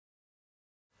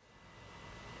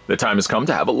The time has come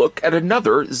to have a look at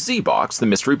another ZBox, the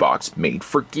mystery box made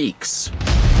for geeks.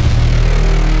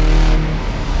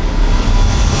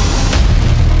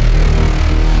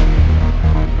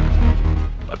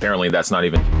 Apparently that's not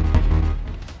even...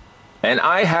 And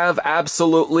I have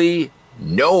absolutely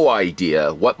no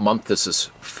idea what month this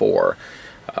is for.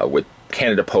 With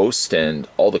Canada Post and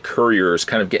all the couriers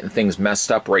kind of getting things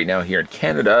messed up right now here in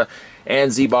Canada,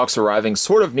 and ZBox arriving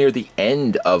sort of near the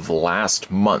end of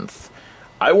last month.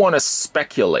 I want to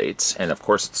speculate, and of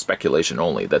course it's speculation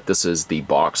only, that this is the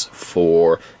box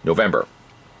for November.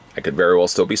 I could very well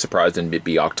still be surprised and it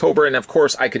be October, and of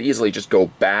course I could easily just go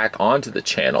back onto the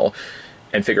channel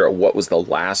and figure out what was the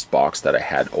last box that I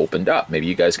had opened up. Maybe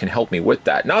you guys can help me with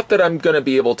that. Not that I'm going to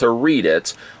be able to read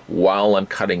it while I'm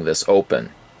cutting this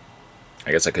open.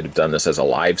 I guess I could have done this as a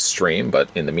live stream, but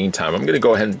in the meantime, I'm going to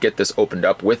go ahead and get this opened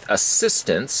up with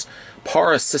assistance,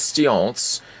 par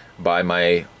assistance, by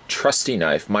my trusty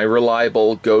knife, my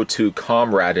reliable go-to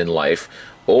comrade in life,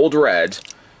 Old Red.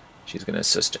 She's going to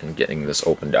assist in getting this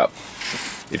opened up.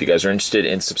 If you guys are interested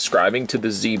in subscribing to the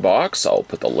ZBox, I'll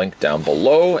put the link down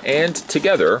below, and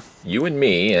together, you and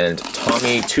me and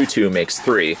Tommy Tutu makes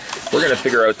 3, we're going to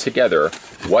figure out together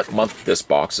what month this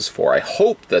box is for. I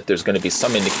hope that there's going to be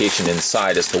some indication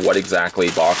inside as to what exactly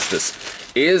box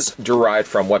this is derived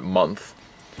from, what month,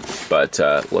 but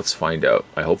let's find out.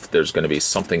 I hope there's going to be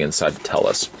something inside to tell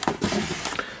us.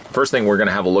 First thing we're going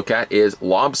to have a look at is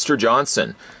Lobster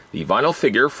Johnson, the vinyl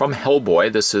figure from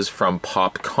Hellboy. This is from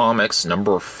Pop Comics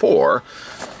number 4.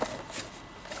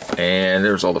 And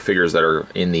there's all the figures that are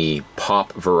in the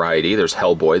Pop variety. There's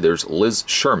Hellboy, there's Liz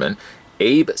Sherman,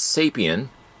 Abe Sapien.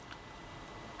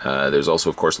 There's also,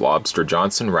 of course, Lobster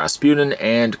Johnson, Rasputin,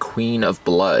 and Queen of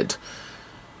Blood.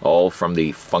 All from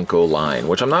the Funko line,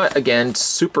 which I'm not, again,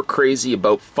 super crazy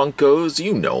about Funkos.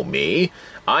 You know me.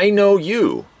 I know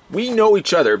you. We know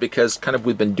each other because kind of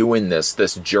we've been doing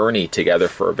this journey together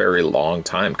for a very long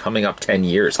time, coming up 10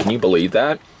 years. Can you believe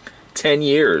that? 10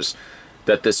 years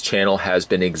that this channel has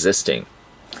been existing.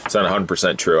 It's not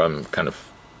 100% true. I'm kind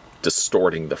of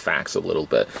distorting the facts a little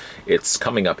bit. It's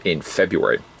coming up in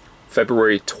February.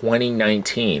 February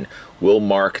 2019 will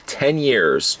mark 10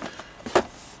 years.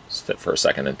 Sit for a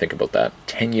second and think about that.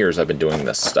 10 years I've been doing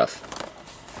this stuff.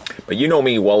 But you know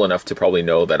me well enough to probably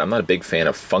know that I'm not a big fan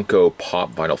of Funko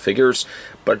Pop vinyl figures,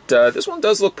 but this one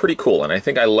does look pretty cool, and I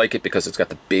think I like it because it's got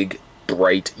the big,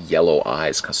 bright yellow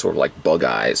eyes, sort of like bug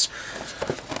eyes.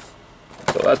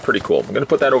 So that's pretty cool. I'm going to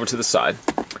put that over to the side.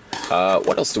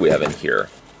 What else do we have in here?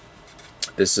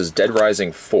 This is Dead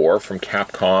Rising 4 from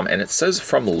Capcom, and it says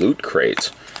from Loot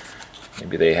Crate.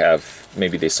 Maybe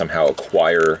they somehow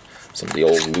acquire some of the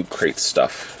old Loot Crate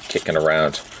stuff kicking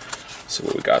around. Let's see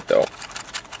what we got, though.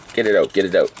 Get it out, get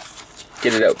it out.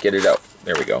 Get it out, get it out.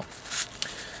 There we go.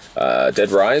 Dead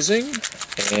Rising.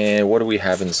 And what do we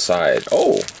have inside?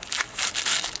 Oh,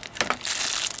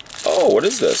 what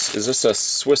is this? Is this a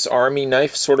Swiss Army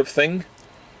knife sort of thing?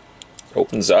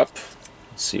 Opens up.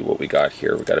 Let's see what we got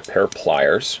here. We got a pair of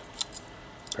pliers.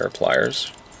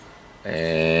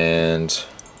 And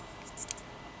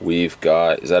we've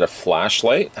got, is that a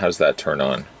flashlight? How does that turn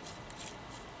on?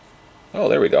 Oh,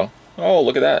 there we go. Oh,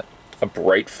 look at that. A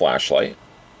bright flashlight.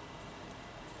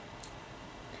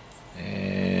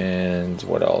 And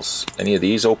what else? Any of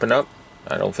these open up?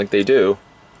 I don't think they do.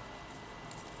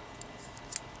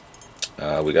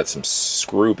 We got some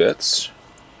screw bits.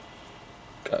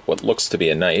 Got what looks to be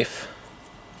a knife.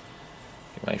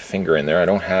 Get my finger in there. I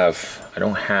don't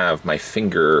have my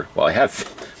finger. Well, I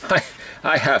have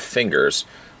I have fingers.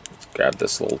 Let's grab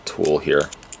this little tool here.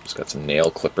 It's got some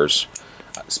nail clippers.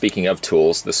 Speaking of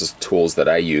tools, this is tools that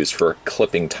I use for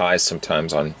clipping ties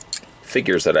sometimes on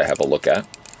figures that I have a look at.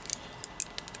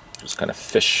 Just kind of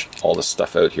fish all the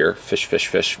stuff out here. Fish, fish,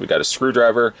 fish. We got a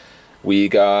screwdriver. We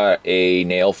got a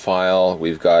nail file.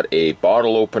 We've got a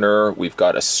bottle opener. We've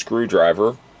got a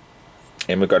screwdriver.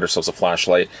 And we've got ourselves a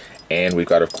flashlight. And we've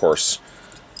got, of course,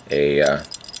 a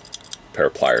pair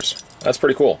of pliers. That's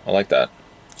pretty cool. I like that.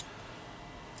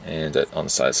 And on the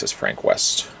side it says Frank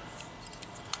West.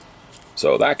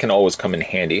 So that can always come in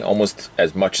handy, almost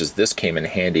as much as this came in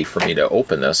handy for me to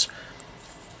open this.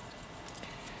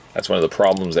 That's one of the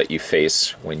problems that you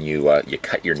face when you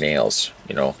cut your nails.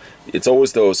 You know, it's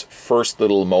always those first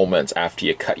little moments after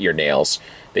you cut your nails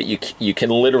that you can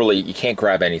literally, you can't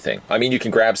grab anything. I mean, you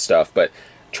can grab stuff, but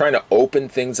trying to open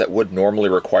things that would normally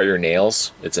require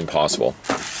nails, it's impossible.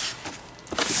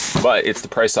 But it's the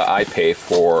price that I pay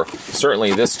for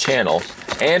certainly this channel,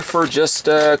 and for just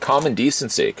common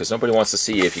decency, because nobody wants to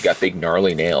see if you got big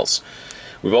gnarly nails.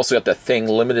 We've also got the Thing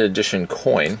limited edition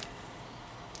coin.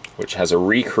 which has a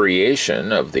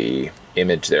recreation of the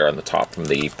image there on the top from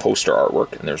the poster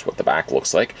artwork, and there's what the back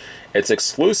looks like. It's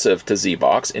exclusive to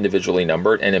ZBox, individually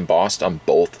numbered and embossed on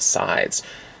both sides.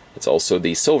 It's also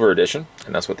the silver edition,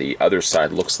 and that's what the other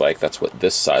side looks like. That's what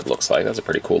this side looks like. That's a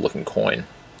pretty cool looking coin.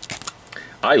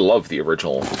 I love the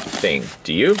original thing.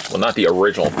 Do you? Well, not the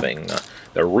original thing,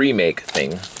 the remake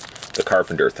thing, the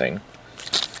Carpenter thing.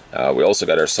 We also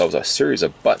got ourselves a series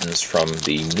of buttons from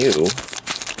the new,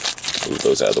 move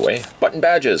those out of the way, button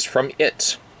badges from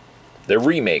It, the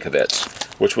remake of It,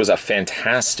 which was a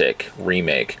fantastic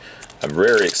remake. I'm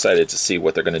very excited to see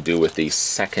what they're going to do with the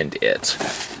second It.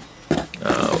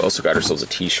 We also got ourselves a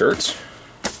t-shirt.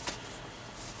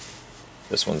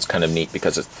 This one's kind of neat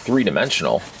because it's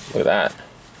three-dimensional. Look at that.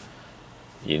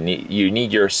 You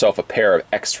need yourself a pair of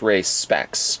X-ray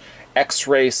specs.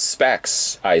 X-ray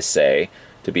specs, I say,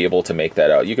 to be able to make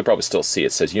that out. You could probably still see it.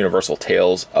 It says Universal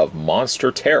Tales of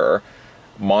Monster Terror.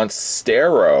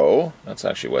 Monstero. That's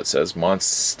actually what it says.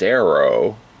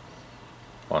 Monstero.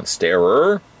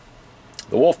 Monsterer.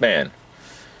 The Wolfman.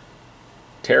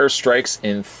 Terror strikes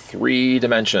in 3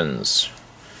 dimensions.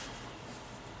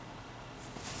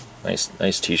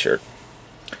 Nice t-shirt.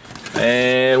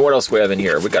 And what else do we have in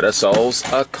here? We got ourselves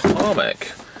a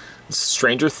comic.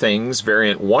 Stranger Things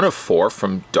variant 1 of 4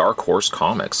 from Dark Horse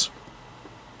Comics.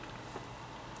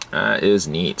 That is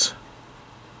neat.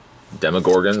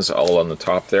 Demogorgons all on the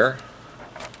top there.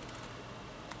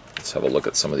 Let's have a look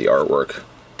at some of the artwork.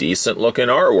 Decent looking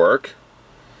artwork.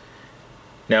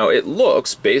 Now it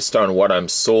looks, based on what I'm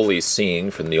solely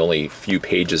seeing from the only few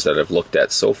pages that I've looked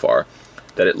at so far,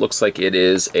 that it looks like it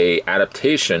is a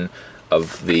adaptation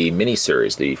of the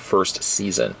miniseries, the first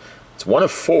season. It's 1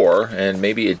 of 4, and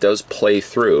maybe it does play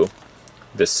through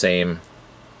the same,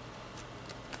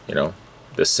 you know,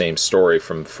 the same story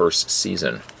from first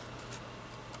season.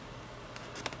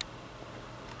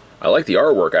 I like the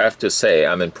artwork. I have to say,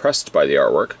 I'm impressed by the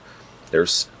artwork.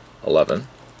 There's 11.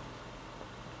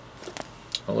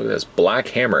 Oh, look at this. Black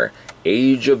Hammer,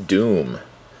 Age of Doom.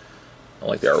 I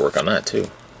like the artwork on that, too.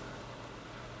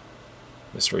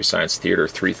 Mystery Science Theater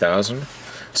 3000.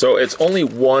 So it's only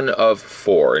 1 of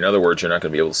 4. In other words, you're not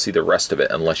going to be able to see the rest of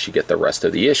it unless you get the rest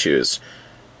of the issues.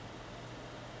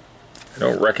 I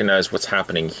don't recognize what's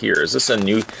happening here. Is this a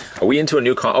new... Are we into a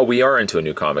new comic? Oh, we are into a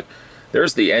new comic.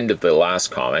 There's the end of the last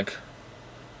comic.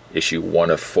 Issue 1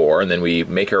 of 4, and then we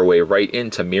make our way right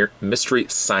into Mystery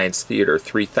Science Theater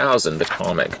 3000, the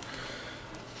comic.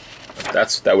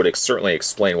 That would certainly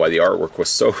explain why the artwork was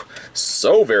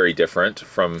so very different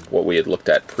from what we had looked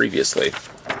at previously.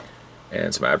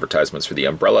 And some advertisements for the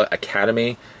Umbrella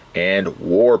Academy and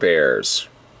War Bears.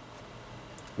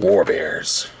 War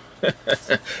Bears.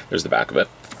 There's the back of it.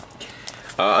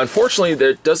 Unfortunately,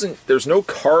 there's no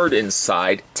card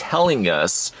inside telling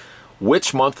us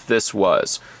which month this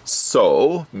was.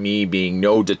 So, me being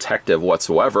no detective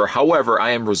whatsoever, however, I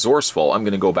am resourceful. I'm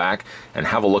going to go back and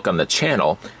have a look on the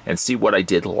channel and see what I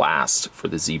did last for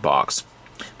the ZBox.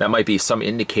 That might be some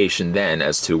indication then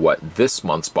as to what this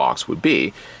month's box would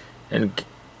be. And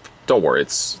don't worry,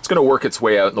 it's going to work its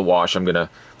way out in the wash. I'm going to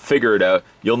figure it out.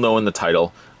 You'll know in the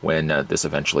title when this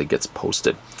eventually gets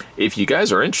posted. If you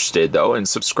guys are interested, though, in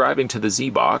subscribing to the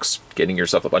ZBox, getting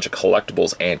yourself a bunch of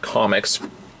collectibles and comics,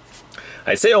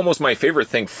 I'd say almost my favorite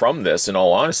thing from this, in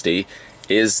all honesty,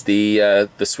 is the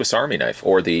Swiss Army knife,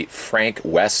 or the Frank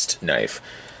West knife,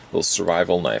 little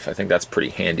survival knife. I think that's pretty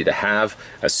handy to have,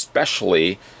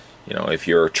 especially, you know, if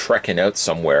you're trekking out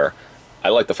somewhere. I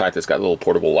like the fact that it's got a little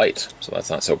portable light, so that's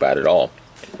not so bad at all.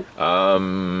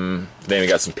 Then we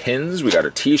got some pins, we got a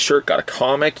t-shirt, got a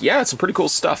comic. Yeah, some pretty cool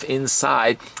stuff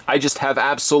inside. I just have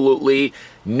absolutely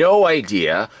no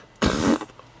idea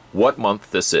what month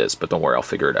this is, but don't worry, I'll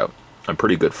figure it out. I'm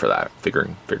pretty good for that,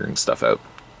 figuring stuff out.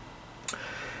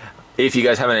 If you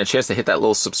guys haven't had a chance to hit that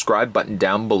little subscribe button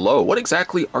down below, what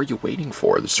exactly are you waiting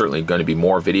for? There's certainly going to be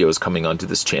more videos coming onto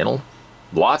this channel.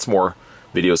 Lots more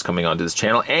videos coming onto this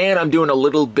channel, and I'm doing a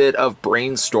little bit of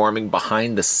brainstorming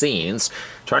behind the scenes,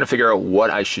 trying to figure out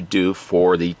what I should do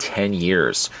for the 10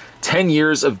 years. 10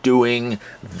 years of doing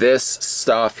this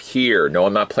stuff here. No,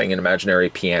 I'm not playing an imaginary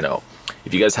piano.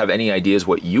 If you guys have any ideas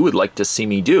what you would like to see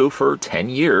me do for 10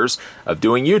 years of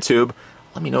doing YouTube,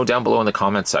 let me know down below in the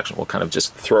comments section. We'll kind of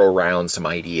just throw around some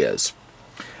ideas.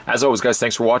 As always, guys,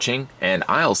 thanks for watching, and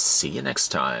I'll see you next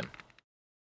time.